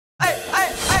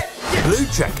Blue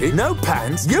checky, no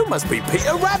pants, you must be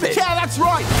Peter Rabbit. Yeah, that's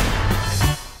right.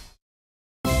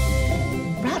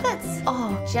 Rabbits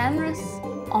are generous,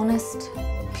 honest,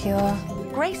 pure,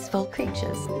 graceful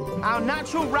creatures. Our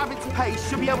natural rabbit's pace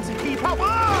should be able to keep up.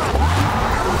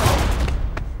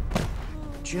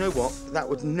 Do you know what? That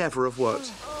would never have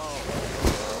worked.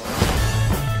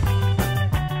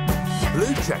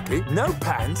 Blue checky, no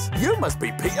pants, you must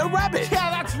be Peter Rabbit.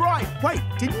 Yeah, that's right. Wait,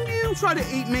 didn't you try to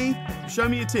eat me? Show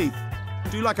me your teeth.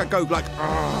 Do like a go, like.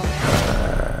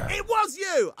 It was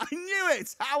you! I knew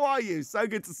it! How are you? So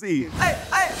good to see you. I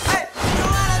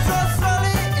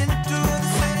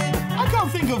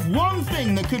can't think of one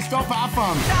thing that could stop our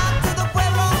fun.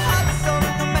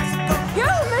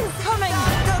 Humans coming!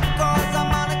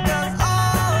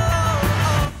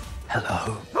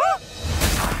 Hello.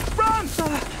 Run!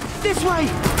 This way!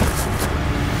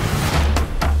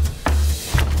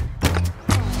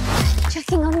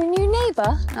 Checking on a new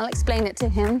neighbour. I'll explain it to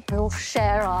him. We all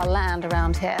share our land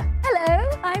around here. Hello,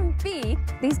 I'm Bee.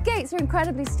 These gates are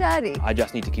incredibly sturdy. I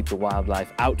just need to keep the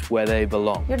wildlife out where they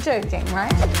belong. You're joking,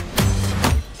 right?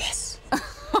 Yes.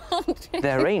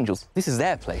 They're angels. This is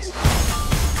their place.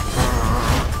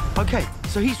 OK,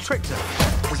 so he's tricked her.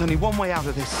 There's only one way out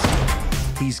of this.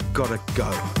 He's gotta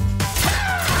go.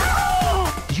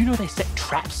 Did you know they set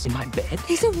traps in my bed?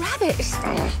 He's a rabbit.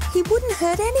 He wouldn't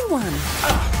hurt anyone.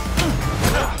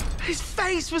 His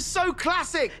face was so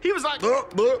classic. He was like...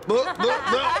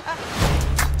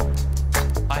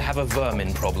 I have a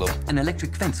vermin problem. An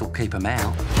electric fence will keep him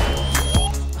out.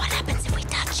 What happens if we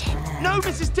touch him? No,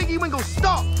 Mrs. Tiggy Winkle,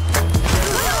 stop!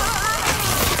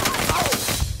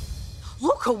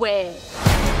 Look away.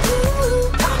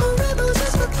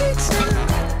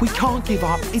 We can't give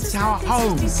up. It's our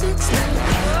home.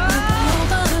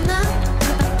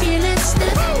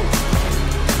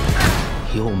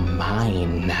 You're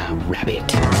mine now, rabbit.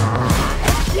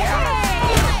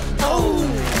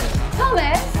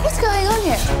 Thomas, what's going on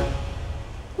here?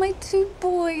 My two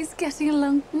boys getting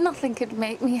along. Nothing could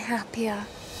make me happier.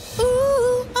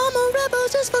 Ooh, I'm a rebel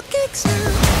just for kicks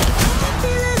now.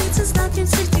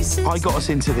 I got us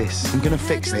into this. I'm gonna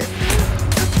fix it.